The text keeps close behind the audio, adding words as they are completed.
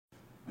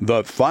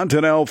The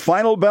Fontanelle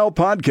Final Bell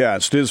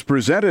podcast is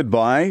presented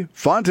by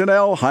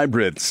Fontanelle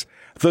Hybrids.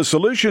 The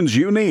solutions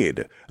you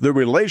need, the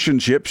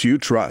relationships you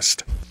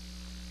trust.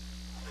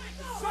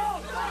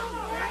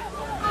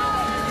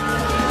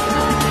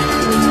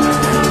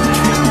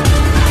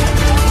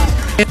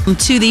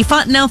 To the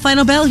Fontanelle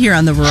Final Bell here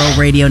on the Rural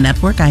Radio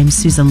Network. I'm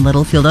Susan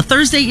Littlefield. A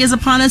Thursday is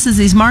upon us as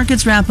these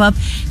markets wrap up,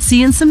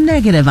 seeing some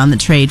negative on the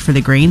trade for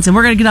the grains. And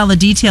we're going to get all the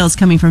details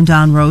coming from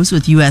Roose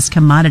with U.S.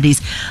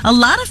 Commodities. A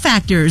lot of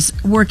factors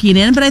working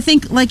in, but I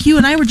think, like you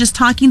and I were just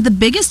talking, the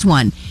biggest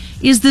one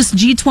is this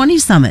G20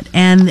 summit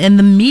and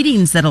the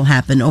meetings that'll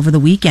happen over the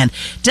weekend.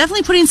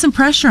 Definitely putting some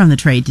pressure on the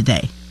trade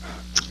today.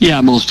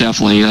 Yeah, most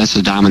definitely. That's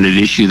a dominant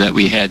issue that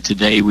we had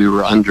today. We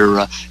were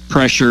under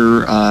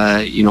pressure,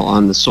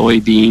 on the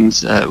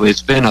soybeans.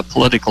 It's been a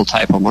political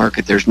type of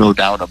market. There's no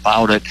doubt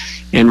about it.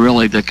 And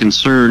really the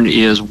concern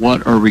is,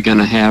 what are we going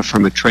to have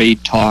from a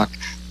trade talk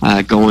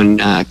coming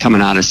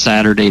out of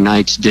Saturday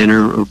night's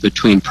dinner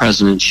between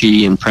President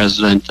Xi and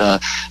President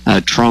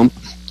Trump?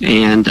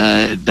 And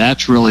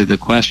that's really the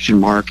question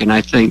mark. And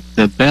I think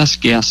the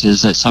best guess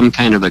is that some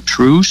kind of a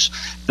truce,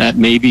 that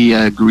maybe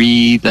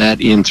agree that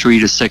in 3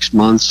 to 6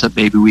 months that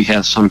maybe we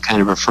have some kind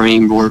of a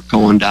framework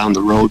going down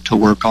the road to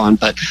work on.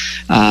 But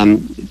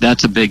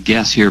that's a big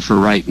guess here for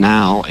right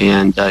now.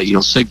 And,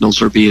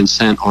 signals are being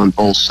sent on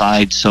both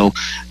sides. So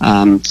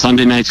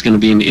Sunday night's going to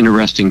be an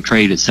interesting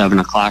trade at 7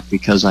 o'clock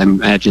because I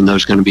imagine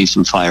there's going to be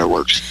some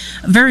fireworks.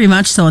 Very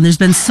much so. And there's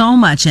been so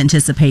much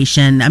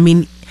anticipation. I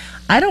mean,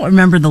 I don't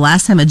remember the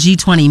last time a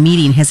G20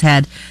 meeting has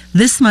had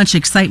this much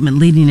excitement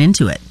leading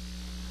into it.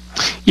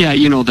 Yeah,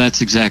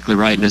 that's exactly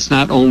right. And it's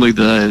not only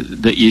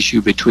the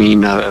issue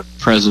between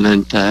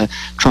President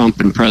Trump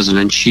and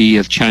President Xi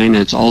of China,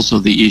 it's also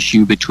the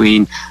issue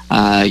between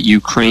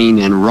Ukraine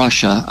and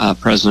Russia.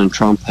 President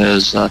Trump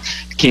has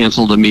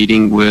canceled a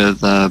meeting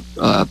with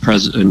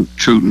President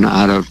Putin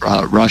out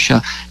of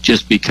Russia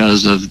just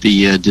because of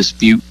the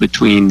dispute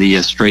between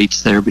the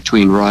straits there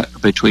between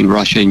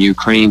Russia and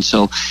Ukraine.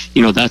 So,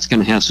 that's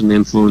going to have some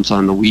influence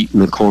on the wheat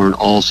and the corn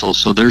also.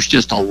 So there's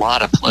just a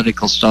lot of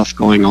political stuff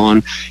going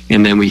on.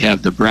 And then we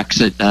have the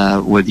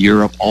Brexit with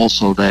Europe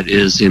also that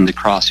is in the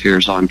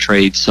crosshairs on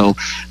trade. So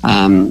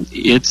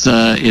it's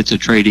a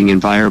trading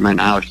environment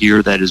out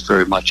here that is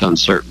very much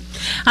uncertain.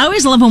 I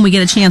always love when we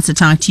get a chance to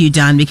talk to you,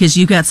 Don, because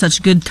you've got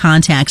such good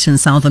contacts in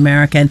South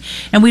America.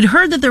 And we'd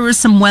heard that there were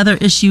some weather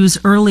issues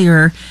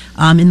earlier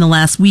in the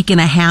last week and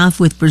a half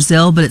with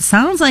Brazil, but it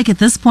sounds like at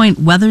this point,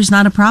 weather's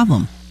not a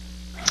problem.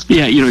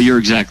 Yeah, you're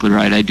exactly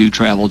right. I do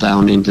travel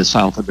down into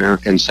South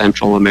America and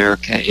Central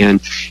America.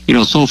 And,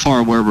 so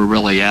far where we're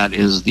really at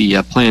is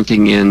the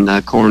planting in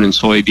corn and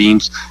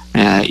soybeans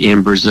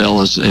in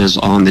Brazil is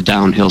on the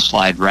downhill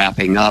slide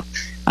wrapping up.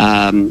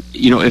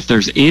 If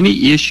there's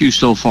any issue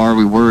so far,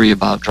 we worry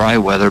about dry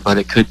weather, but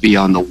it could be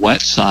on the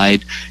wet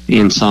side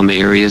in some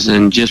areas.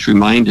 And just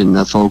reminding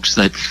the folks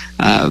that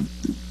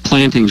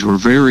plantings were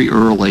very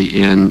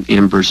early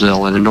in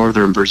Brazil. And in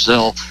northern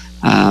Brazil,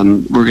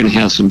 we're going to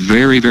have some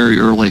very, very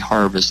early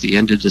harvest, the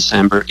end of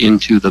December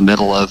into the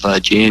middle of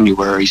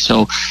January.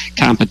 So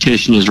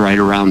competition is right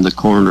around the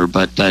corner,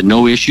 but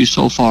no issue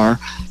so far.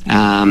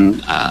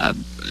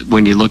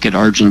 When you look at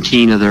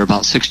Argentina, they're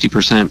about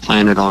 60%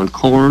 planted on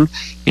corn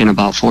and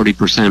about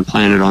 40%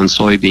 planted on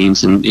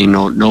soybeans, and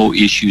no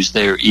issues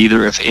there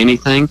either. If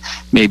anything,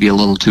 maybe a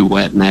little too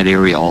wet in that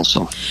area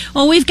also.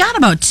 Well, we've got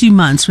about 2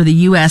 months where the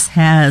U.S.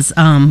 has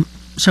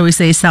shall we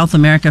say, South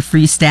America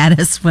free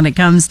status when it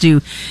comes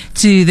to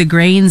the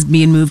grains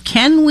being moved.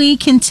 Can we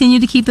continue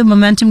to keep the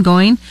momentum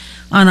going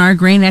on our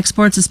grain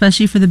exports,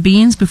 especially for the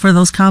beans, before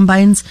those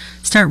combines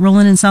start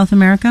rolling in South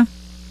America?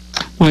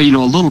 Well,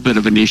 a little bit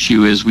of an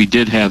issue is we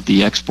did have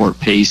the export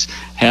pace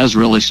has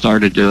really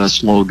started to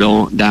slow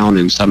down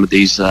in some of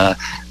these. The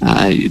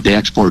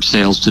export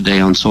sales today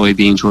on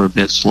soybeans were a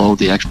bit slow.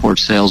 The export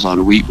sales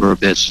on wheat were a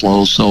bit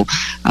slow. So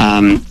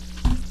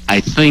I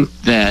think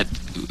that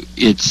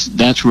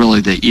that's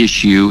really the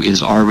issue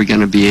is, are we going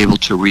to be able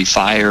to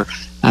refire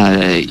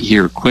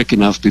here quick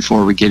enough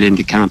before we get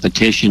into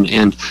competition?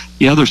 And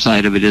the other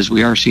side of it is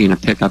we are seeing a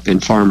pickup in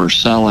farmer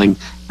selling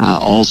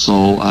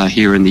also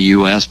here in the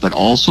U.S., but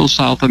also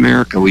South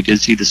America. We did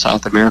see the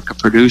South America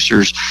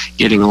producers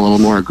getting a little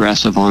more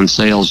aggressive on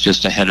sales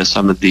just ahead of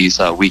some of these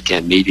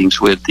weekend meetings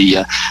with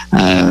the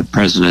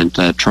President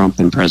Trump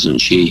and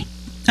President Xi.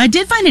 I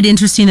did find it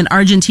interesting that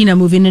Argentina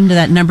moving into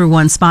that number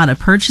one spot of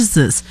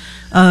purchases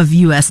of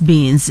U.S.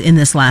 beans in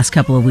this last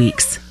couple of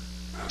weeks.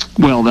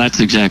 Well, that's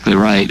exactly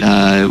right.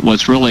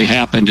 What's really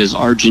happened is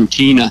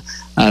Argentina,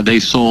 they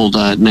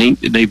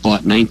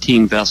bought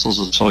 19 vessels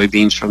of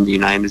soybeans from the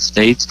United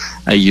States.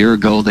 A year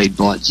ago, they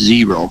bought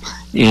 0.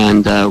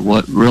 And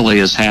what really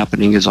is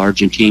happening is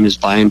Argentina is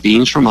buying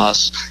beans from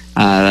us.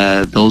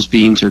 Those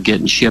beans are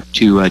getting shipped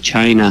to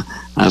China.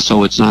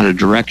 So it's not a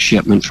direct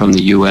shipment from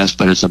the U.S.,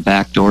 but it's a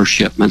backdoor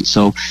shipment.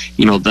 So,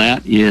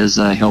 that is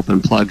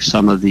helping plug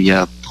some of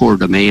the poor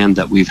demand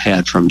that we've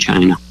had from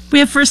China. We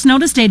have First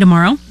Notice Day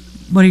tomorrow.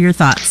 What are your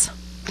thoughts?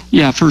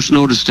 Yeah, first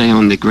notice day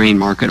on the grain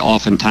market,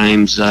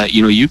 oftentimes,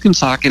 you can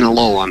sock in a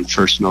low on the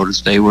first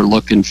notice day. We're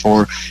looking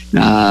for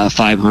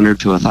 500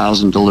 to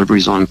 1,000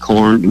 deliveries on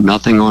corn,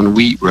 nothing on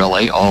wheat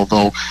really,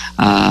 although,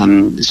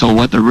 so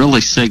what that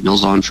really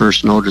signals on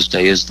first notice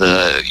day is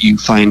you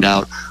find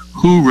out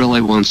who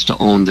really wants to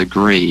own the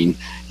grain.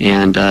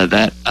 And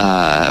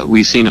that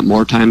we've seen it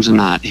more times than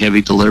not.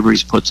 Heavy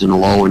deliveries puts in a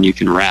low and you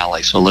can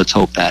rally. So let's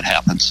hope that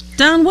happens.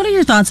 Don, what are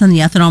your thoughts on the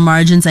ethanol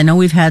margins? I know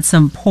we've had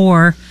some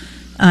poor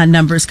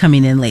numbers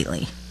coming in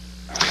lately.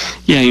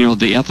 Yeah,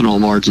 the ethanol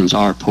margins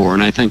are poor,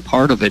 and I think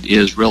part of it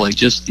is really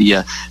just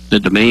the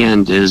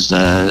demand is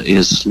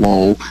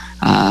slow,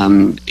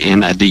 and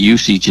the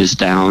usage is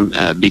down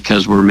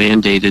because we're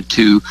mandated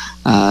to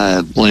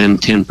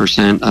blend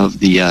 10% of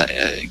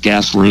the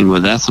gasoline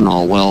with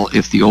ethanol. Well,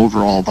 if the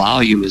overall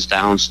volume is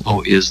down,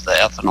 so is the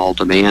ethanol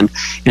demand,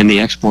 and the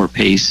export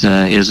pace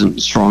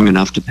isn't strong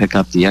enough to pick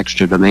up the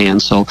extra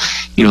demand. So,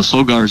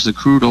 so goes the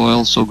crude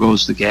oil, so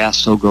goes the gas,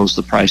 so goes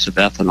the price of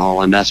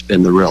ethanol, and that's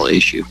been the real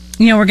issue.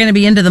 We're going to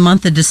be into the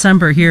month of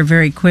December here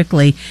very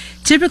quickly.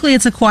 Typically,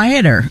 it's a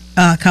quieter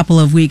couple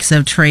of weeks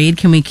of trade.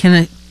 Can we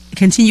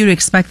continue to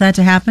expect that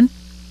to happen?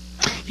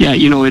 Yeah,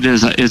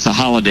 it's a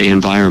holiday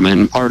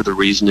environment, and part of the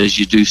reason is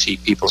you do see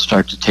people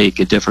start to take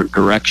a different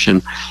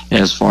direction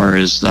as far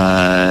as,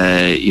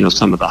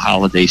 some of the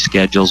holiday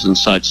schedules and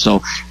such.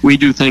 So we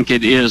do think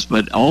it is,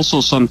 but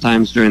also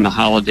sometimes during the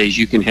holidays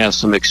you can have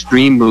some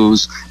extreme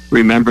moves.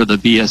 Remember the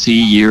BSE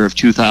year of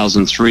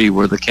 2003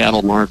 where the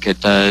cattle market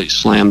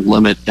slammed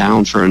limit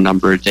down for a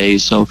number of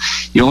days. So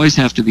you always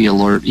have to be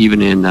alert,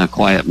 even in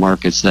quiet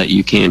markets, that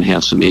you can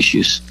have some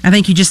issues. I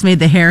think you just made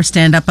the hair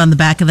stand up on the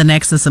back of the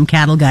necks of some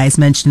cattle guys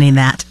mentioning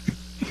that.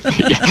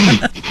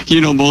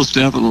 Yeah. Most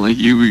definitely.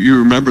 You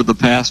remember the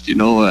past,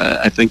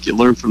 I think you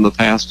learn from the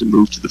past and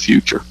move to the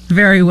future.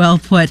 Very well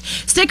put.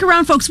 Stick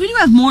around, folks. We do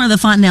have more of the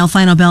Fontanelle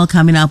Final Bell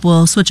coming up.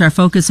 We'll switch our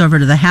focus over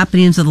to the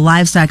happenings of the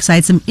livestock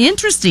side. Some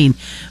interesting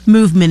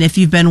movement if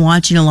you've been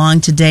watching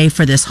along today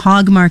for this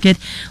hog market.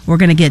 We're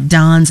going to get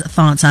Don's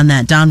thoughts on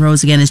that. Don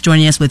Roose again is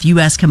joining us with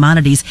U.S.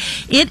 Commodities.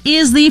 It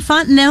is the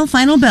Fontanelle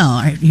Final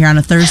Bell right here on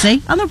a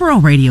Thursday on the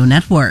Rural Radio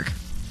Network.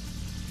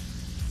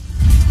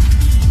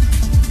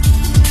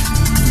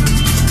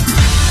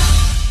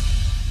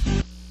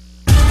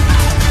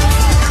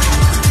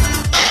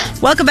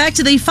 Welcome back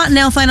to the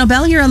Fontanelle Final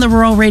Bell here on the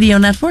Rural Radio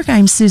Network.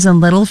 I'm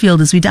Susan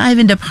Littlefield. As we dive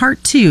into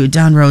part two,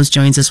 Don Roose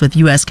joins us with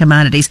U.S.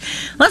 Commodities.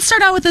 Let's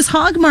start out with this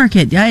hog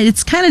market.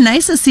 It's kind of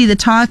nice to see the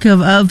talk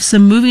of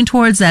some moving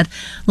towards that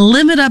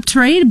limit up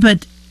trade,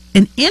 but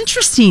an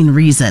interesting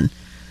reason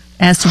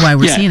as to why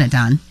we're seeing it,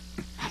 Don.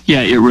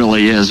 Yeah, it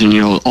really is. And,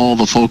 all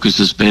the focus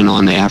has been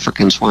on the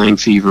African swine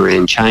fever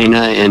in China.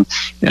 And,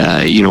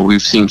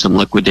 we've seen some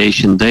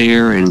liquidation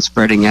there and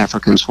spreading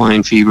African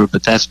swine fever,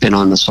 but that's been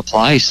on the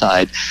supply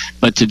side.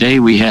 But today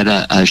we had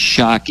a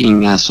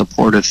shocking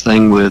supportive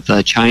thing with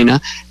China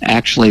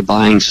actually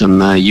buying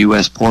some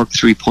U.S. pork,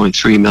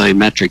 3.3 million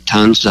metric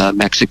tons.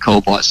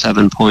 Mexico bought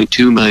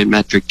 7.2 million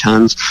metric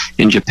tons.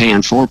 In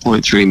Japan,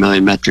 4.3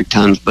 million metric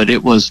tons. But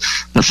it was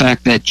the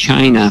fact that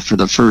China, for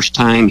the first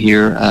time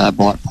here,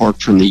 bought pork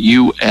from the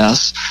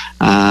U.S.,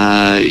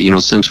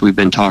 since we've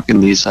been talking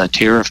these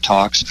tariff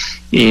talks.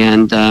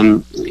 And,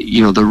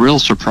 the real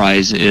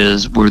surprise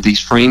is, were these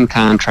frame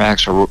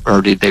contracts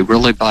or did they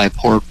really buy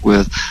pork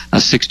with a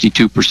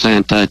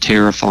 62%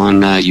 tariff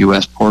on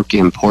U.S. pork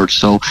imports?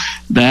 So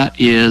that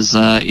is,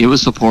 it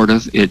was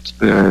supportive. It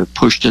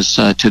pushed us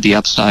to the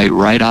upside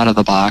right out of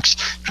the box,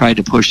 tried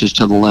to push us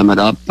to the limit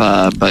up,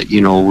 but,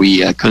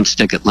 we couldn't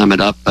stick it limit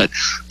up. But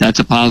that's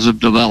a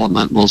positive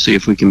development. We'll see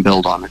if we can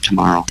build on it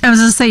tomorrow. I was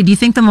going to say, do you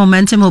think the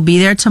momentum will be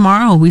there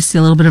tomorrow, or will we see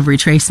a little bit of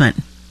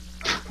retracement?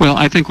 Well,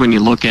 I think when you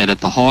look at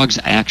it, the hogs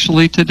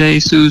actually today,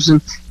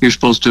 Susan, you're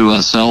supposed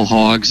to sell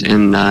hogs,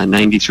 and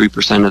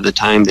 93% of the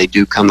time they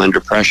do come under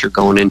pressure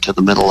going into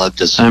the middle of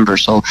December.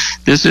 So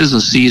this is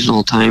a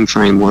seasonal time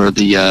frame where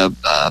the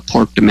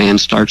pork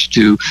demand starts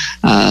to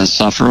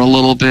suffer a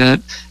little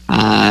bit.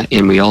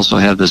 And we also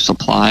have the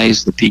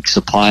supplies, the peak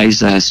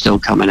supplies still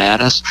coming at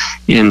us.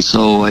 And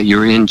so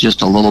you're in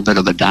just a little bit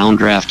of a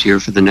downdraft here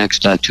for the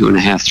next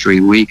 2.5, 3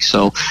 weeks.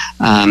 So,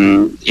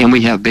 and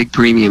we have big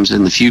premiums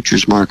in the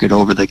futures market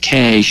over the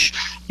cash.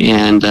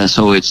 And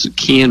so it's,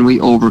 can we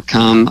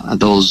overcome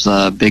those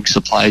big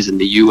supplies in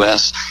the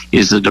U.S.?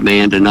 Is the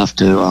demand enough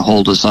to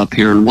hold us up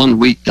here? And 1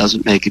 week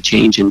doesn't make a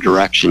change in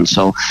direction.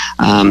 So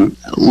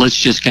let's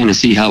just kind of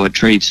see how it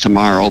trades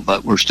tomorrow.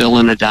 But we're still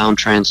in a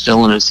downtrend,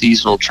 still in a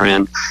seasonal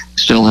trend,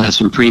 still have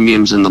some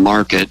premiums in the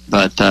market,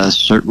 but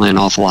certainly an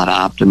awful lot of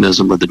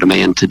optimism with the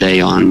demand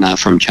today on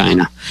from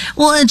China.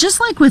 Well, just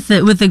like with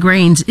the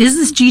grains, is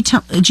this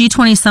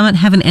G20 summit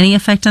having any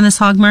effect on this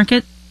hog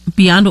market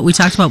beyond what we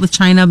talked about with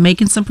China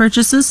making some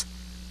purchases?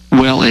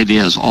 Well, it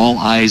is. All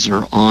eyes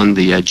are on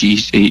the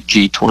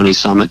G20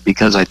 summit,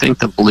 because I think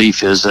the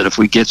belief is that if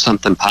we get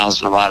something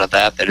positive out of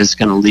that it's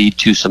going to lead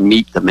to some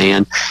meat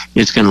demand.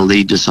 It's going to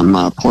lead to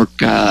some pork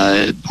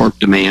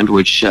demand,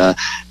 which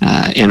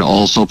and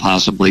also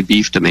possibly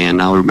beef demand.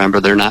 Now, remember,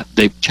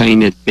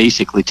 China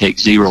basically take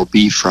zero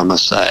beef from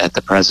us at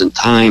the present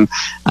time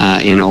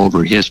in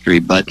over history.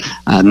 But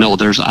no,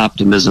 there's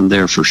optimism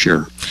there for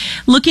sure.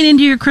 Looking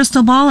into your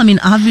crystal ball, I mean,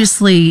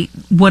 obviously,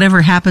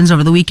 whatever happens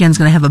over the weekend is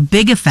going to have a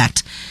big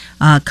effect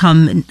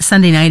come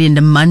Sunday night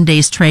into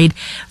Monday's trade.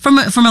 From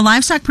a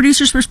livestock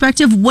producer's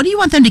perspective, what do you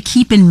want them to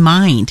keep in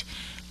mind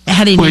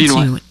heading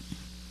into it?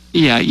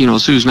 Yeah,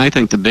 Susan, I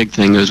think the big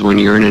thing is when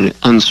you're in an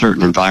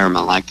uncertain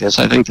environment like this,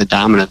 I think the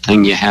dominant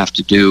thing you have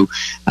to do,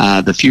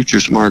 the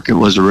futures market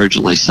was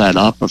originally set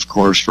up, of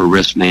course, for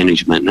risk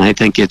management. And I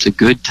think it's a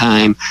good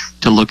time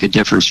to look at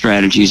different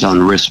strategies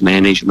on risk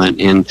management.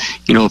 And,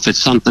 if it's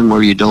something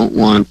where you don't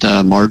want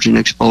margin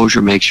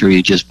exposure, make sure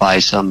you just buy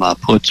some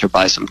puts or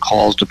buy some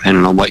calls,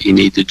 depending on what you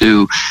need to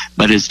do.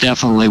 But it's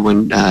definitely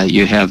when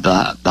you have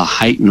the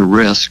heightened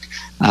risk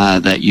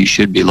that you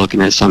should be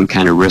looking at some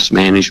kind of risk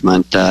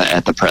management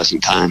at the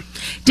present time.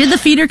 Did the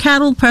feeder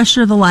cattle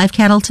pressure the live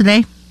cattle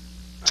today?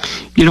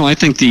 I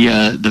think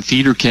the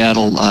feeder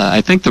cattle,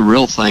 I think the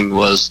real thing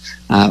was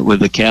with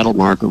the cattle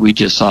market, we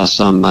just saw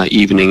some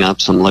evening up,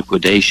 some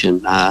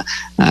liquidation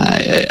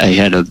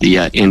ahead of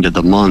the end of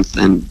the month,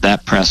 and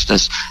that pressed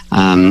us.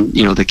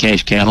 The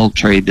cash cattle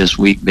trade this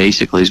week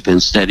basically has been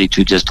steady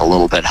to just a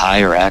little bit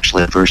higher,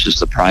 actually, versus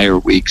the prior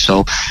week.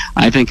 So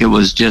I think it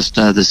was just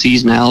the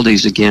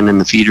seasonalities again in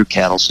the feeder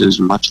cattle,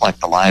 Susan, much like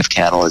the live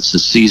cattle. It's a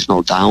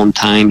seasonal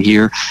downtime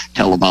here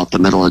till about the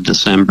middle of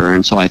December,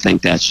 and so I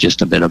think that's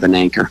just a bit of an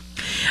anchor.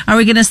 Are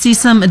we going to see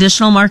some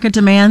additional market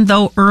demand,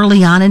 though,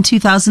 early on in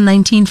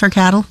 2019 for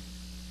cattle?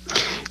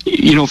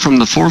 From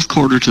the fourth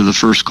quarter to the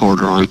first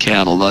quarter on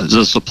cattle,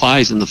 the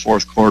supplies in the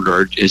fourth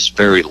quarter is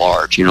very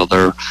large. They're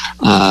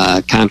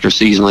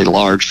contra-seasonally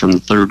large from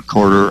the third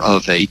quarter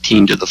of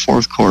 18 to the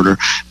fourth quarter.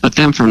 But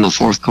then from the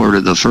fourth quarter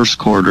to the first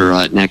quarter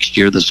next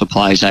year, the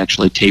supplies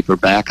actually taper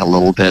back a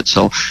little bit.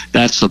 So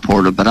that's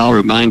supportive. But I'll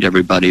remind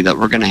everybody that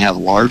we're going to have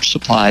large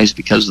supplies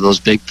because of those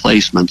big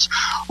placements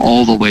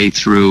all the way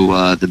through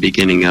the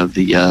beginning of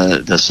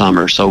the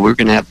summer. So we're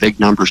going to have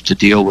big numbers to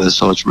deal with.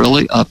 So it's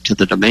really up to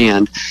the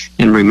demand.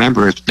 And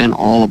remember, it's been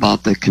all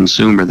about the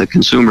consumer. The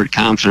consumer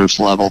confidence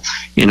level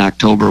in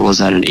October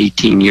was at an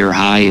 18-year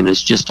high, and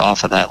it's just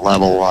off of that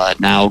level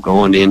now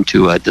going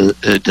into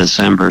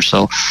December.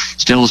 So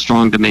still a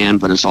strong demand,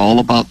 but it's all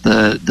about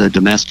the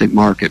domestic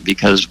market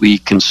because we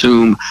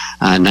consume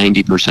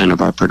 90%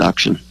 of our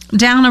production.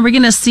 Dan, are we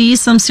going to see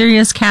some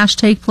serious cash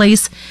take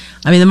place?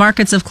 I mean, the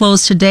markets have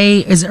closed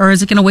today, or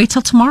is it going to wait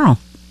till tomorrow?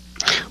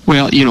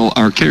 Well,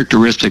 our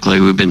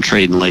characteristically, we've been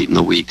trading late in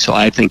the week. So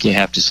I think you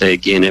have to say,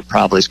 again, it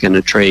probably is going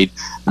to trade,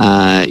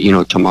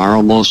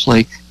 tomorrow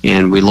mostly.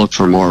 And we look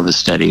for more of a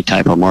steady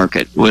type of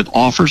market with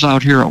offers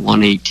out here at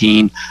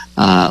 118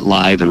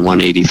 live and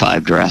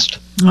 185 dressed.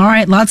 All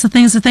right. Lots of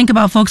things to think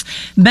about, folks.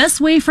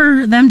 Best way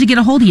for them to get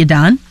a hold of you,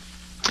 Don?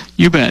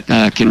 You bet.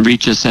 Can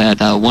reach us at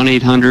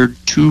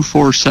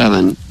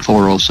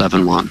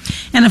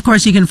 1-800-247-4071. And, of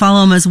course, you can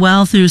follow them as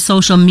well through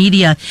social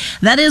media.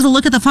 That is a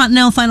look at the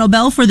Fontenelle Final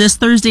Bell for this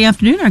Thursday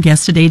afternoon. Our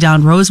guest today,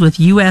 Don Roose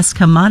with U.S.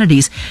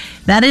 Commodities.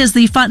 That is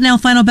the Fontenelle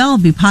Final Bell.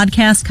 Will be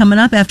podcast coming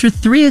up after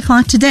 3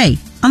 o'clock today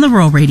on the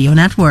Rural Radio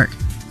Network.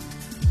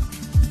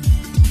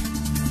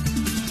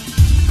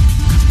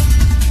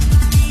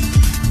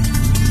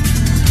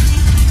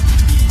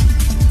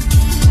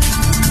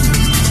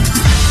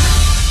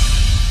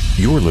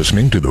 You're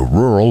listening to the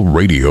Rural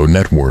Radio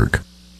Network.